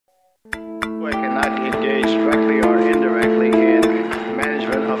I cannot engage directly or indirectly in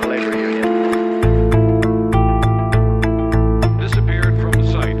management of a labor union. Disappeared from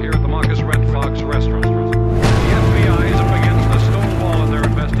the site here at the Marcus Red Fox restaurant. The FBI is up against the stone wall in their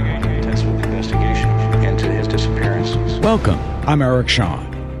investigation. Intensive investigation into his disappearance. Welcome. I'm Eric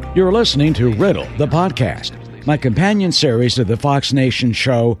Shawn. You're listening to Riddle, the podcast, my companion series to the Fox Nation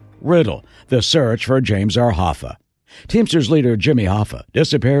show Riddle, the search for James R. Hoffa. Teamsters leader Jimmy Hoffa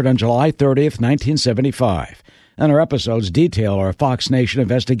disappeared on July 30th, 1975, and our episodes detail our Fox Nation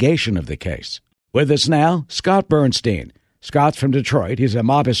investigation of the case. With us now, Scott Bernstein. Scott's from Detroit. He's a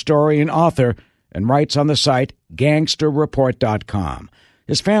mob historian, author, and writes on the site gangsterreport.com.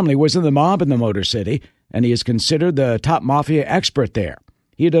 His family was in the mob in the Motor City, and he is considered the top mafia expert there.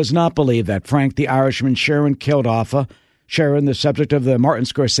 He does not believe that Frank the Irishman Sheeran killed Hoffa. Sheeran, the subject of the Martin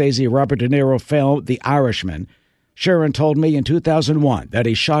Scorsese Robert De Niro film The Irishman. Sheeran told me in 2001 that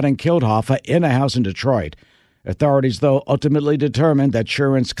he shot and killed Hoffa in a house in Detroit. Authorities, though, ultimately determined that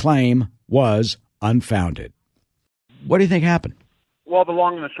Sheeran's claim was unfounded. What do you think happened? Well, the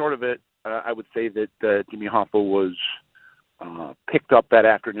long and the short of it, I would say that Jimmy Hoffa was picked up that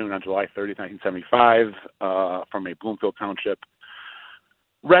afternoon on July 30th, 1975, from a Bloomfield Township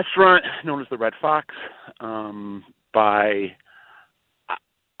restaurant known as the Red Fox by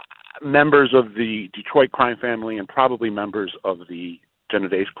members of the Detroit crime family and probably members of the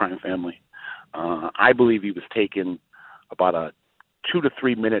Genovese crime family. I believe he was taken about a 2 to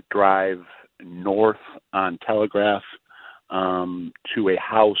 3 minute drive north on Telegraph to a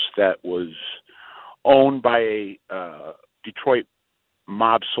house that was owned by a Detroit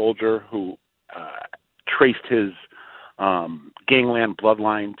mob soldier who traced his gangland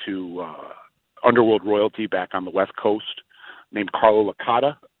bloodline to underworld royalty back on the West Coast, named Carlo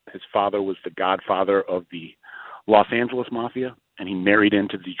Licata. His father was the godfather of the Los Angeles Mafia, and he married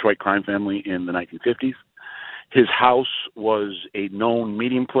into the Detroit crime family in the 1950s. His house was a known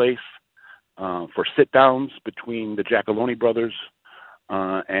meeting place for sit-downs between the Giacalone brothers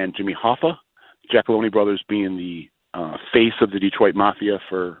and Jimmy Hoffa. Giacalone brothers being the face of the Detroit Mafia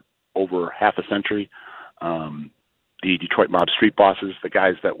for over half a century. The Detroit mob street bosses, the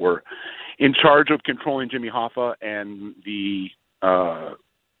guys that were in charge of controlling Jimmy Hoffa, and the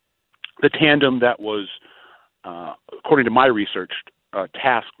tandem that was, according to my research,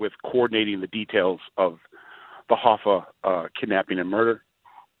 tasked with coordinating the details of the Hoffa kidnapping and murder.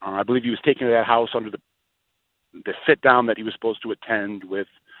 I believe he was taken to that house under the sit-down that he was supposed to attend with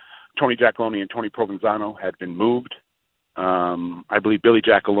Tony Giacalone and Tony Provenzano had been moved. I believe Billy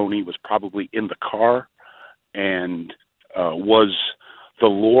Giacalone was probably in the car and was the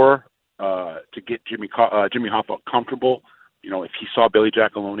lure to get Jimmy Hoffa comfortable. You know, if he saw Billy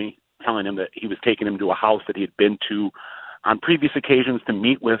Giacalone telling him that he was taking him to a house that he had been to on previous occasions to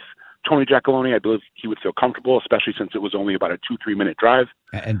meet with Tony Giacalone, I believe he would feel comfortable, especially since it was only about a 2-3 minute drive.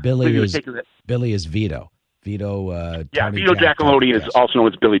 And Billy is Vito. Vito Giacalone is also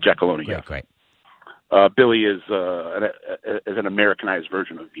known as Billy Giacalone. Great. Billy is an Americanized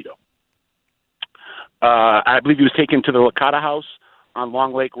version of Vito. I believe he was taken to the Licata house on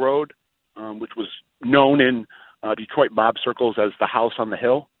Long Lake Road, which was known in Detroit mob circles as the house on the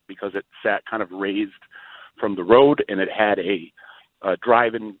hill because it sat kind of raised from the road, and it had a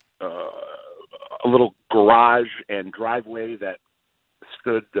drive-in, a little garage and driveway that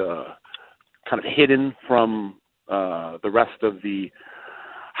stood kind of hidden from the rest of the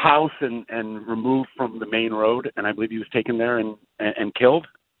house and removed from the main road. And I believe he was taken there and killed.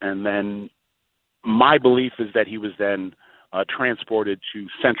 And then my belief is that he was then transported to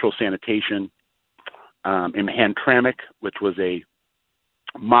Central Sanitation in Hamtramck, which was a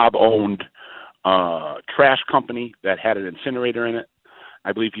mob-owned trash company that had an incinerator in it.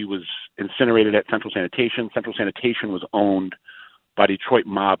 I believe he was incinerated at Central Sanitation. Central Sanitation was owned by Detroit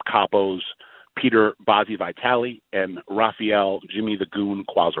mob capos Peter Bozzi Vitale and Raphael Jimmy the Goon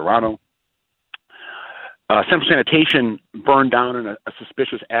Quazzarano. Central Sanitation burned down in a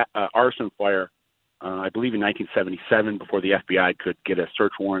suspicious arson fire, I believe in 1977, before the FBI could get a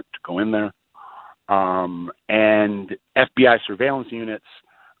search warrant to go in there. And FBI surveillance units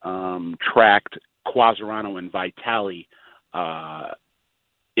tracked Quazzarano and Vitale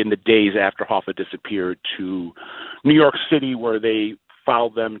in the days after Hoffa disappeared to New York City, where they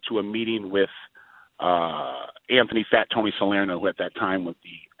followed them to a meeting with Anthony Fat Tony Salerno, who at that time was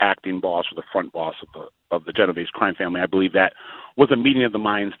the acting boss or the front boss of the Genovese crime family. I believe that was a meeting of the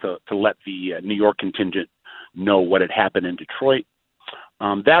minds to let the New York contingent know what had happened in Detroit.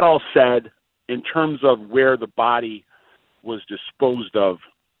 That all said, in terms of where the body was disposed of,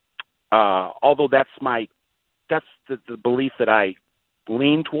 although that's the belief that I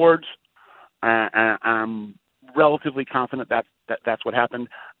lean towards. I'm relatively confident that's what happened.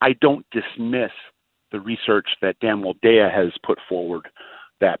 I don't dismiss the research that Dan Waldea has put forward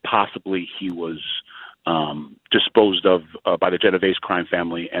that possibly he was disposed of by the Genovese crime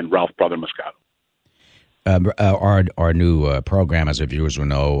family and Ralph Brother Moscato. Our new program, as our viewers will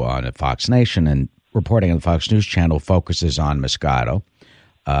know, on Fox Nation and reporting on the Fox News Channel focuses on Moscato.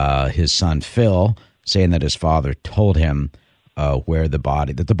 His son Phil saying that his father told him where the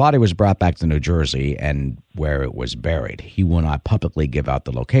body was brought back to New Jersey and where it was buried. He will not publicly give out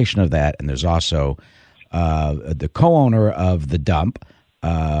the location of that. And there's also the co-owner of the dump,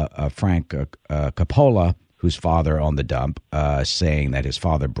 Frank Coppola, whose father owned the dump, saying that his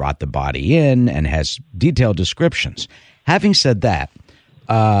father brought the body in and has detailed descriptions. Having said that,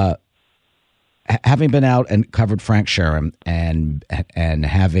 having been out and covered Frank Sherem and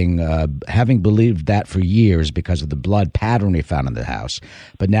having believed that for years because of the blood pattern we found in the house,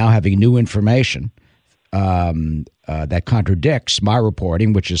 but now having new information that contradicts my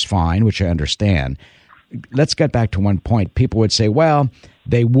reporting, which is fine, which I understand. Let's get back to one point. People would say, well,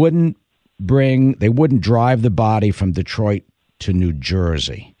 they wouldn't drive the body from Detroit to New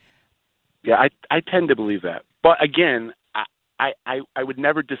Jersey. Yeah, I tend to believe that. But again, I would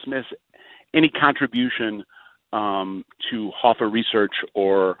never dismiss any contribution to Hoffa research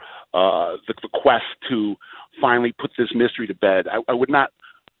or the quest to finally put this mystery to bed. I would not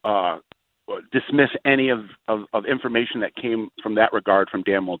dismiss any of information that came from that regard from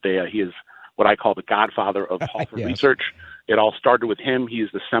Dan Waldea. He is what I call the godfather of Hoffa yes. research. It all started with him. He is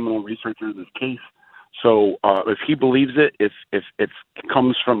the seminal researcher in this case. So if he believes it, if it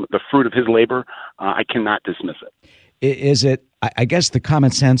comes from the fruit of his labor, I cannot dismiss it. Is it, I guess the common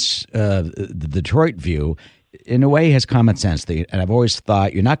sense, the Detroit view, in a way has common sense. And I've always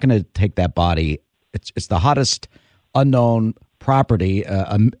thought you're not going to take that body. It's the hottest unknown property,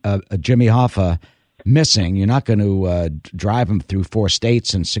 Jimmy Hoffa missing. You're not going to drive him through 4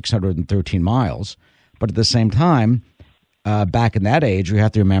 states and 613 miles. But at the same time, back in that age, we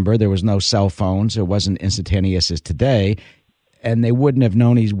have to remember there was no cell phones. It wasn't instantaneous as today. And they wouldn't have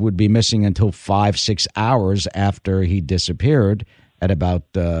known he would be missing until 5-6 hours after he disappeared at about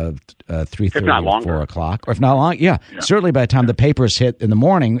 3:30 or 4 o'clock. Or if not long, yeah. Certainly by the time the papers hit in the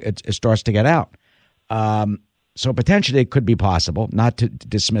morning, it starts to get out. So potentially it could be possible, not to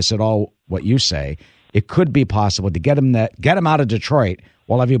dismiss at all what you say, it could be possible to get him out of Detroit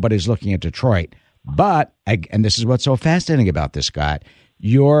while everybody's looking at Detroit. But, and this is what's so fascinating about this, Scott,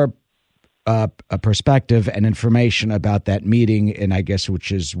 your a perspective and information about that meeting, and I guess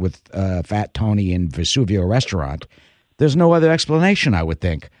which is with Fat Tony in Vesuvio restaurant. There's no other explanation, I would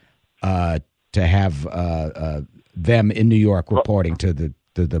think, to have them in New York reporting to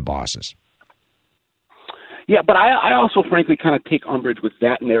the bosses. Yeah, but I also, frankly, kind of take umbrage with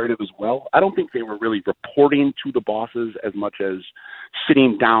that narrative as well. I don't think they were really reporting to the bosses as much as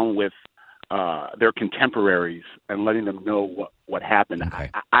sitting down with their contemporaries and letting them know what happened. Okay.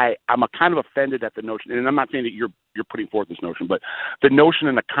 I'm a kind of offended at the notion, and I'm not saying that you're putting forth this notion, but the notion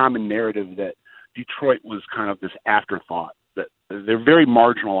and the common narrative that Detroit was kind of this afterthought, that they're very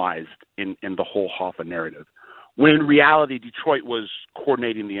marginalized in the whole Hoffa narrative, when in reality Detroit was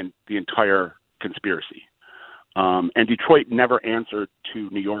coordinating the entire conspiracy. And Detroit never answered to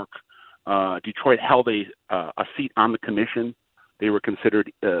New York. Detroit held a seat on the commission. They were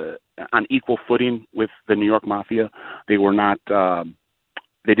considered on equal footing with the New York Mafia. They were not.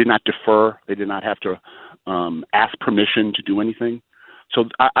 They did not defer. They did not have to ask permission to do anything. So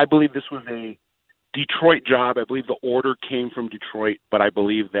I believe this was a Detroit job. I believe the order came from Detroit, but I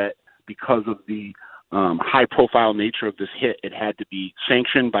believe that because of the high-profile nature of this hit, it had to be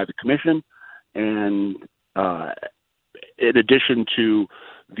sanctioned by the commission. And in addition to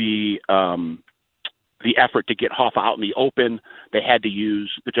the effort to get Hoffa out in the open, they had to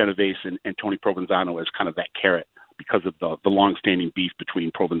use the Genovese and Tony Provenzano as kind of that carrot because of the long-standing beef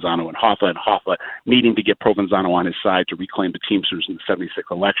between Provenzano and Hoffa needing to get Provenzano on his side to reclaim the Teamsters in the 76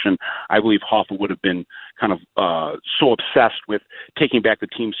 election. I believe Hoffa would have been kind of so obsessed with taking back the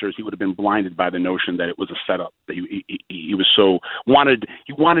Teamsters, he would have been blinded by the notion that it was a setup, that he was so wanted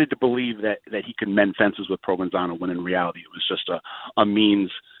to believe that he could mend fences with Provenzano, when in reality it was just a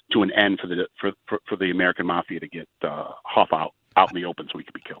means to an end for the American Mafia to get Hoffa out in the open so he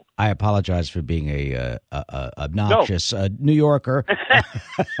could be killed. I apologize for being a obnoxious New Yorker,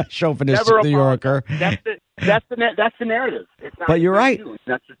 chauvinist New Yorker. That's the narrative. It's not, but you're right.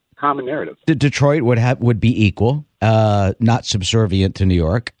 That's a common narrative. Detroit would be equal, not subservient to New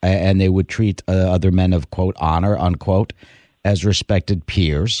York, and they would treat other men of quote honor unquote as respected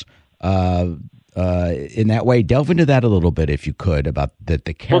peers. in that way. Delve into that a little bit, if you could, about the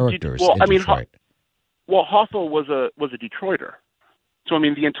characters in Detroit. Hoffa was a Detroiter. So, I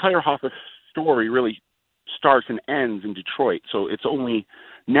mean, the entire Hoffa story really starts and ends in Detroit. So it's only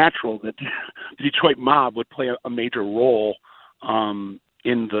natural that the Detroit mob would play a major role in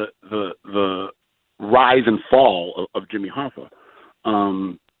the rise and fall of Jimmy Hoffa.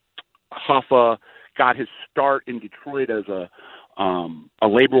 Hoffa got his start in Detroit as a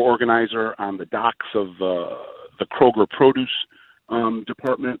labor organizer on the docks of the Kroger produce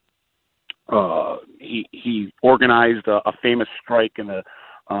department. He organized a famous strike in the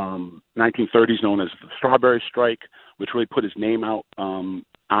 1930s known as the Strawberry Strike, which really put his name out on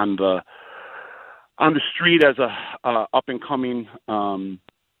the street as a up and coming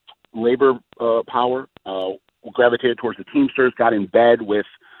labor power. Gravitated towards the Teamsters, got in bed with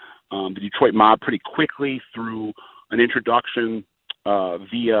the Detroit mob pretty quickly through an introduction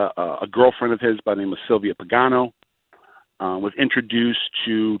via a girlfriend of his by the name of Sylvia Pagano. Was introduced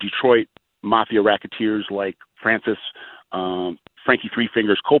to Detroit mafia racketeers like Frankie Three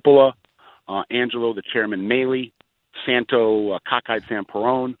Fingers Coppola, Angelo the Chairman Maley, Santo Cockeyed Sam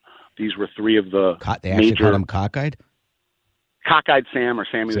Perone. These were three of the They actually called him Cockeyed? Cockeyed Sam or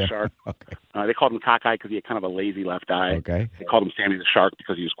Sammy the Shark. Okay. They called him Cockeyed because he had kind of a lazy left eye. Okay. They called him Sammy the Shark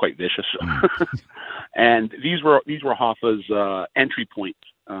because he was quite vicious. And these were Hoffa's entry points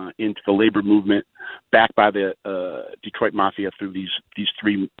into the labor movement, backed by the Detroit Mafia through these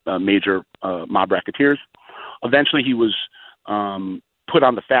three major mob racketeers. Eventually, he was put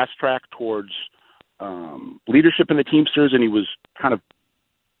on the fast track towards leadership in the Teamsters, and he was kind of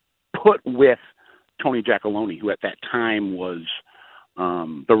put with Tony Giacalone, who at that time was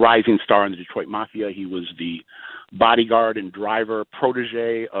the rising star in the Detroit Mafia. He was the bodyguard and driver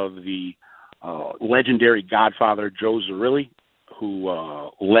protege of the legendary Godfather Joe Zerilli, who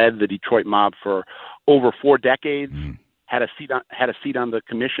led the Detroit mob for over 4 decades. Had a seat on the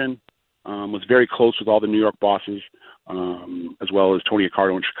commission. Was very close with all the New York bosses, as well as Tony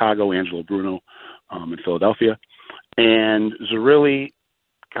Accardo in Chicago, Angelo Bruno in Philadelphia, and Zerilli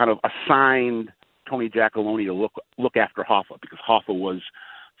kind of assigned Tony Giacalone to look after Hoffa, because Hoffa was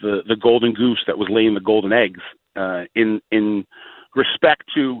the golden goose that was laying the golden eggs in respect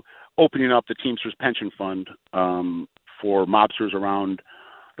to opening up the Teamsters pension fund for mobsters around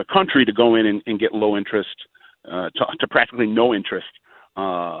the country to go in and get low interest to practically no interest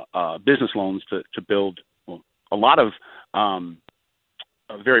business loans to build a lot of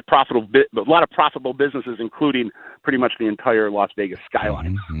a lot of profitable businesses, including pretty much the entire Las Vegas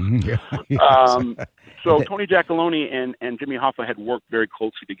skyline. So Tony Giacalone and Jimmy Hoffa had worked very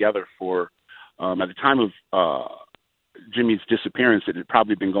closely together for, at the time of Jimmy's disappearance, it had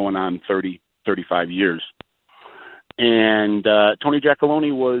probably been going on 30, 35 years. And Tony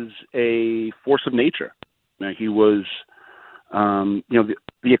Giacalone was a force of nature. Now, he was, I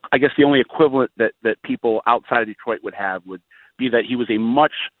guess the only equivalent that people outside of Detroit would have would be that he was a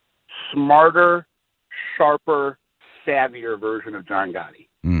much smarter, sharper, savvier version of John Gotti.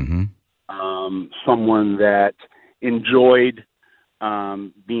 Mm-hmm. Someone that enjoyed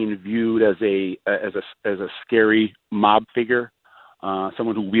being viewed as a scary mob figure,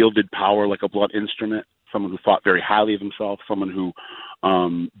 someone who wielded power like a blunt instrument, someone who thought very highly of himself, someone who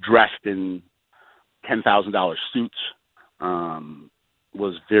dressed in $10,000 suits,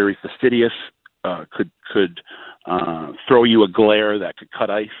 was very fastidious, could throw you a glare that could cut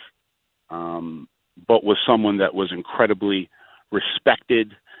ice, but was someone that was incredibly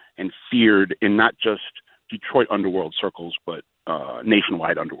respected and feared in not just Detroit underworld circles, but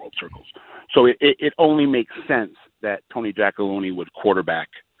nationwide underworld circles. So it only makes sense that Tony Giacalone would quarterback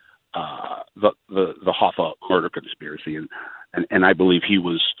the Hoffa murder conspiracy, and I believe he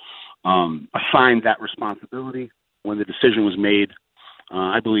was assigned that responsibility when the decision was made.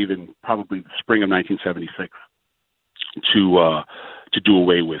 I believe in probably the spring of 1976 to do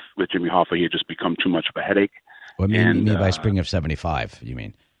away with Jimmy Hoffa. He had just become too much of a headache. What do you mean by spring of 75? You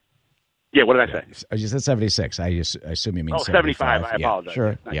mean? Yeah, what did I say? You said 76. I assume you mean 75. I apologize.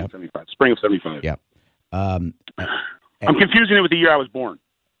 Sure. Yeah. 75. Spring of 75. Yep. I'm confusing it with the year I was born.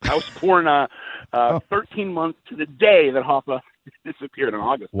 I was born 13 months to the day that Hoffa disappeared in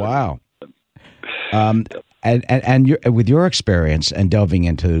August. Wow. And with your experience and delving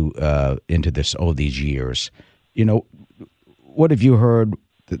into this all these years, what have you heard?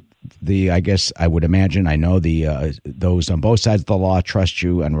 I guess I would imagine, I know those on both sides of the law trust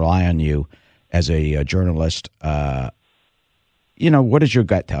you and rely on you as a journalist. What does your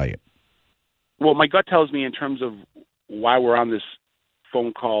gut tell you? Well, my gut tells me in terms of why we're on this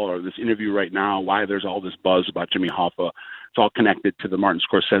phone call or this interview right now, why there's all this buzz about Jimmy Hoffa, It's all connected to the Martin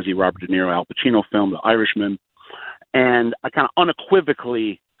Scorsese, Robert De Niro, Al Pacino film, The Irishman. And I kind of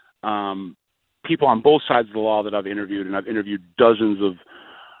unequivocally, people on both sides of the law that I've interviewed, and I've interviewed dozens of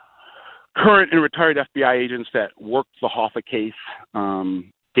current and retired FBI agents that worked the Hoffa case,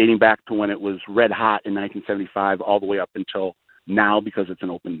 dating back to when it was red hot in 1975, all the way up until now, because it's an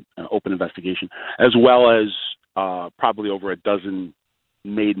open investigation, as well as probably over a dozen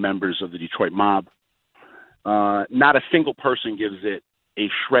made members of the Detroit mob. Not a single person gives it a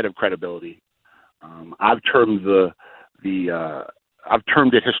shred of credibility. I've termed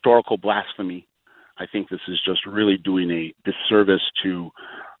it historical blasphemy. I think this is just really doing a disservice to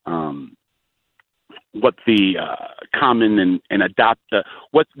what the common and adopt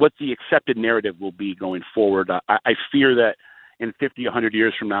what the accepted narrative will be going forward. I fear that in 50, 100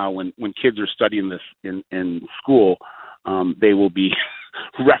 years from now, when kids are studying this in school, they will be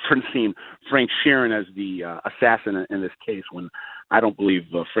referencing Frank Sheeran as the assassin in this case, when I don't believe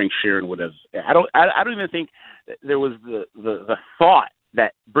Frank Sheeran would have. I don't even think there was the thought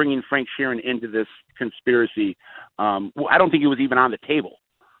that bringing Frank Sheeran into this conspiracy. I don't think it was even on the table.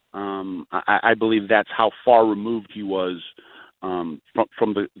 I believe that's how far removed he was from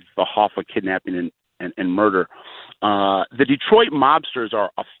the Hoffa kidnapping and murder. The Detroit mobsters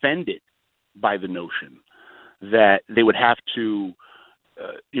are offended by the notion that they would have to,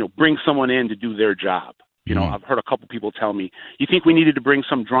 bring someone in to do their job. I've heard a couple people tell me, you think we needed to bring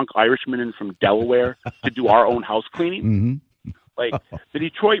some drunk Irishman in from Delaware to do our own house cleaning? Mm-hmm. Like, the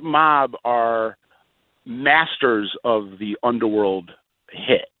Detroit mob are masters of the underworld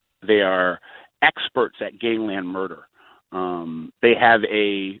hit. They are experts at gangland murder. They have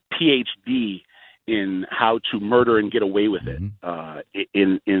a PhD in how to murder and get away with it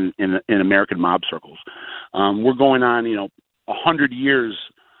in American mob circles. We're going on, 100 years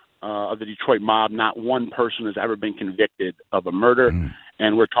of the Detroit mob. Not one person has ever been convicted of a murder,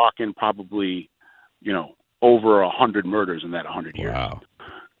 and we're talking probably, over 100 murders in that 100 years. Wow.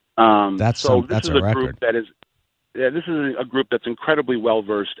 That's a record. Group that is. Yeah, this is a group that's incredibly well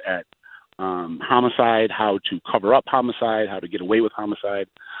versed at homicide, how to cover up homicide, how to get away with homicide.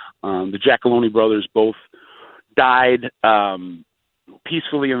 The Giacalone brothers both died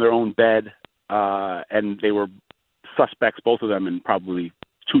peacefully in their own bed, and they were suspects, both of them, in probably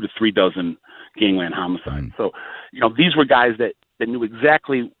 2 to 3 dozen gangland homicides. So, these were guys that knew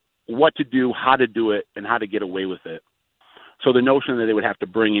exactly what to do, how to do it, and how to get away with it. So the notion that they would have to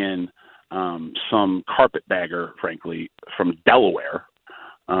bring in some carpetbagger, frankly, from Delaware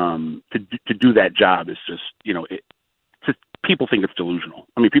to do that job is just, people think it's delusional.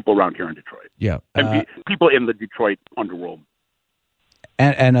 I mean, people around here in Detroit. Yeah. And people in the Detroit underworld.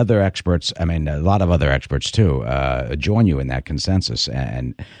 And other experts, I mean, a lot of other experts, too, join you in that consensus.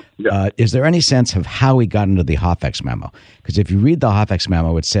 And is there any sense of how he got into the Hoffex memo? Because if you read the Hoffex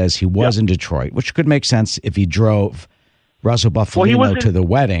memo, it says he was in Detroit, which could make sense if he drove Russell Buffalino to the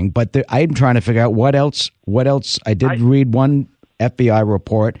wedding. But I'm trying to figure out what else. I did read one FBI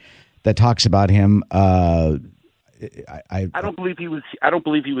report that talks about him. I don't believe he was. I don't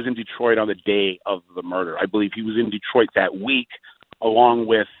believe he was in Detroit on the day of the murder. I believe he was in Detroit that week, along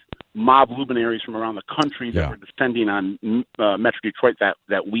with mob luminaries from around the country that were descending on Metro Detroit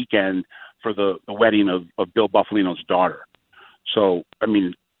that weekend for the wedding of Bill Buffalino's daughter. So, I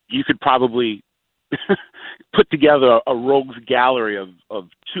mean, you could probably put together a rogues gallery of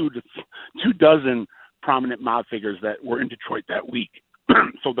 2 dozen prominent mob figures that were in Detroit that week.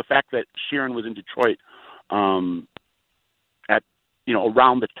 So the fact that Sheeran was in Detroit at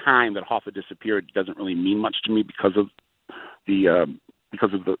around the time that Hoffa disappeared doesn't really mean much to me because of the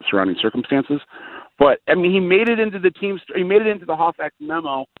surrounding circumstances. But I mean, he made it into the Hoffa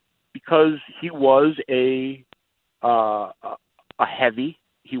memo because he was a heavy.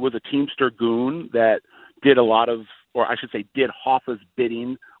 He was a Teamster goon that did a lot of, or I should say, did Hoffa's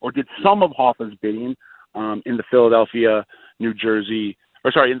bidding, or did some of Hoffa's bidding in the Philadelphia, New Jersey,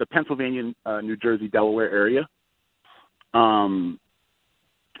 in the Pennsylvania, New Jersey, Delaware area.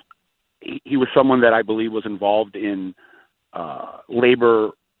 He was someone that I believe was involved in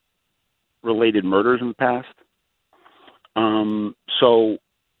labor-related murders in the past. So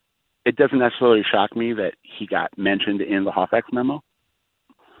it doesn't necessarily shock me that he got mentioned in the Hoffex memo.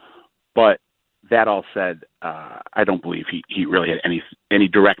 But that all said, I don't believe he really had any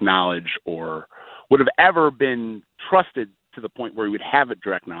direct knowledge or would have ever been trusted to the point where he would have a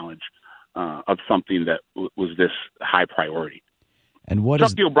direct knowledge of something that was this high priority. And what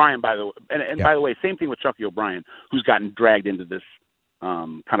Chucky O'Brien, by the way, by the way, same thing with Chucky O'Brien, who's gotten dragged into this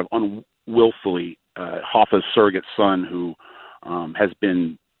kind of unwillfully Hoffa's surrogate son, who has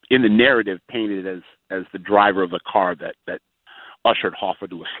been in the narrative painted as the driver of the car that ushered Hoffa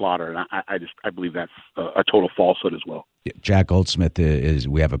to a slaughter, and I believe that's a total falsehood as well. Jack Goldsmith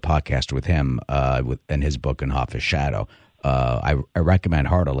we have a podcast with him and his book In Hoffa's Shadow. I recommend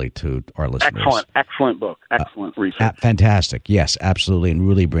heartily to our listeners. Excellent book, excellent research. Fantastic, yes, absolutely, and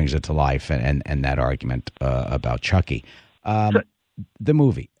really brings it to life and that argument about Chucky. The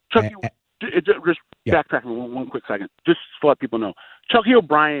movie. Chucky, just backtracking one quick second, just to let people know, Chucky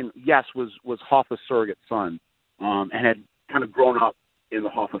O'Brien, yes, was Hoffa's surrogate son, and had kind of grown up in the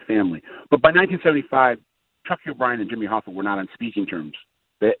Hoffa family. But by 1975, Chucky O'Brien and Jimmy Hoffa were not on speaking terms.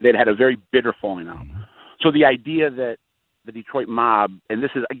 They'd had a very bitter falling out. So the idea that the Detroit mob, and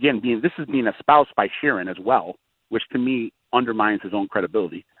this is being espoused by Sheeran as well, which to me undermines his own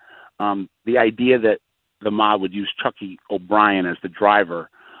credibility. The idea that the mob would use Chucky O'Brien as the driver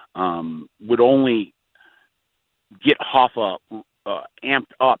would only get Hoffa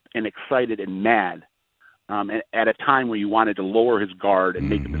amped up and excited and mad at a time where you wanted to lower his guard and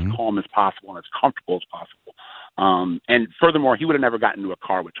make him as calm as possible and as comfortable as possible. And furthermore, he would have never gotten into a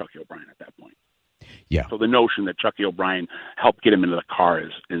car with Chucky O'Brien at that point. Yeah. So the notion that Chucky O'Brien helped get him into the car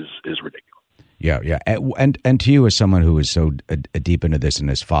is ridiculous. Yeah. And to you, as someone who is so deep into this and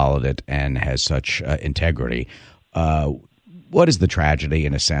has followed it and has such integrity, what is the tragedy,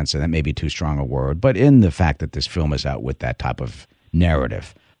 in a sense, and that may be too strong a word, but in the fact that this film is out with that type of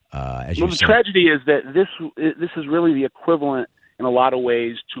narrative? The tragedy is that this is really the equivalent, in a lot of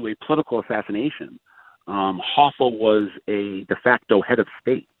ways, to a political assassination. Hoffa was a de facto head of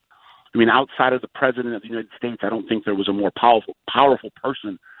state. I mean, outside of the president of the United States, I don't think there was a more powerful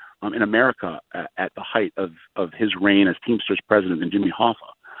person in America at the height of his reign as Teamsters president than Jimmy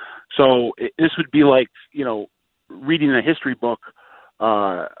Hoffa. So this would be like, reading a history book,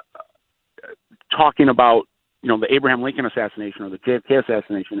 talking about, the Abraham Lincoln assassination or the JFK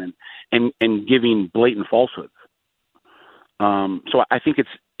assassination and giving blatant falsehoods. So I think it's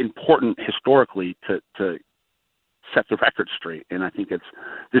important historically to set the record straight. And I think this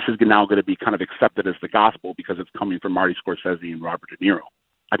is now going to be kind of accepted as the gospel because it's coming from Marty Scorsese and Robert De Niro.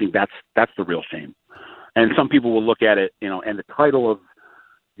 I think that's the real shame. And some people will look at it, and the title of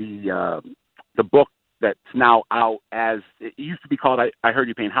the book that's now out as it used to be called I Heard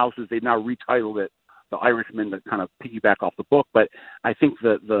You Paint Houses. They've now retitled it The Irishman to kind of piggyback off the book. But I think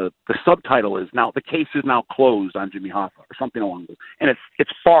the subtitle is now The Case Is Now Closed on Jimmy Hoffa or something along those. And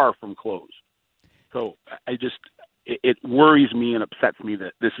it's far from closed. So it worries me and upsets me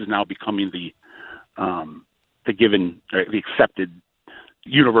that this is now becoming the given or the accepted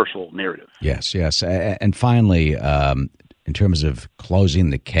universal narrative. Yes. And finally, in terms of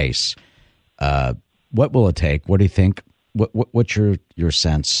closing the case, what will it take? What do you think? What's your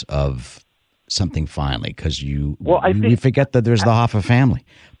sense of something finally? Because you forget that there's the Hoffa family,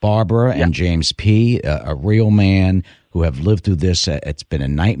 Barbara and James P., a real man who have lived through this. It's been a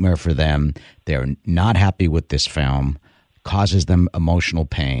nightmare for them. They're not happy with this film. Causes them emotional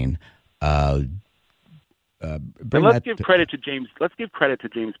pain. Let's give credit to James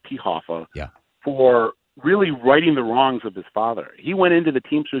P. Hoffa for really righting the wrongs of his father. He went into the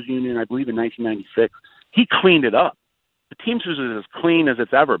Teamsters Union, I believe, in 1996. He cleaned it up. The Teamsters is as clean as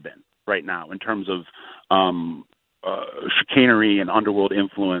it's ever been right now in terms of chicanery and underworld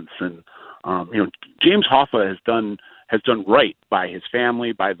influence. And James Hoffa has done right by his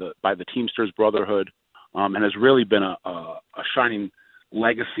family, by the Teamsters Brotherhood, and has really been a shining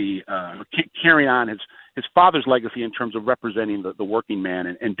legacy, carrying on his father's legacy in terms of representing the working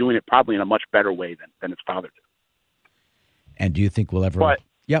man and doing it probably in a much better way than his father did. And do you think we'll ever?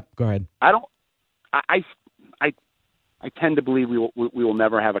 Yep, go ahead. I tend to believe we will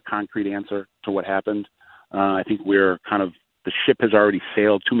never have a concrete answer to what happened. I think we're the ship has already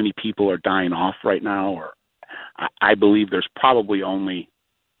sailed. Too many people are dying off right now, or I believe there's probably only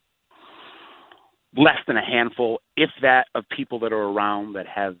less than a handful, if that, of people that are around that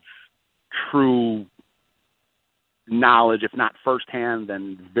have true knowledge, if not firsthand,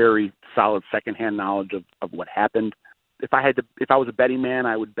 then very solid secondhand knowledge of what happened. If I was a betting man,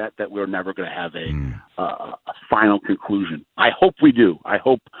 I would bet that we're never going to have a final conclusion. I hope we do. I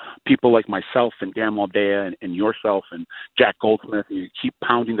hope people like myself and Dan Waldea and yourself and Jack Goldsmith, you keep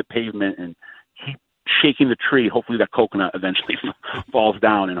pounding the pavement and keep shaking the tree. Hopefully that coconut eventually falls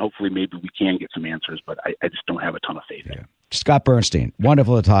down, and hopefully maybe we can get some answers, but I just don't have a ton of faith in it. Scott Bernstein,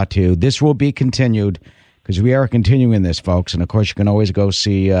 wonderful to talk to you. This will be continued because we are continuing this, folks. And, of course, you can always go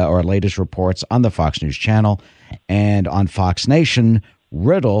see our latest reports on the Fox News channel and on Fox Nation,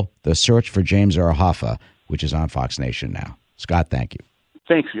 Riddle, The Search for James R. Hoffa, which is on Fox Nation now. Scott, thank you.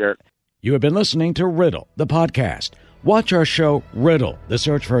 Thanks, Garrett. You have been listening to Riddle, the podcast. Watch our show Riddle, The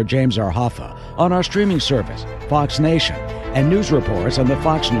Search for James R. Hoffa, on our streaming service, Fox Nation, and news reports on the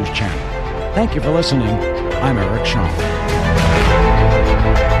Fox News Channel. Thank you for listening. I'm Eric Shaw.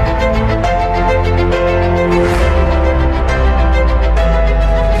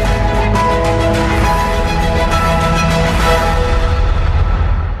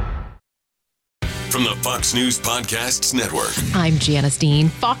 From the Fox News Podcasts Network. I'm Janice Dean,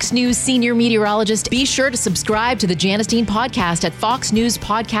 Fox News senior meteorologist. Be sure to subscribe to the Janice Dean podcast at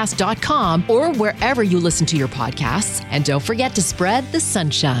foxnewspodcast.com or wherever you listen to your podcasts. And don't forget to spread the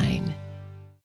sunshine.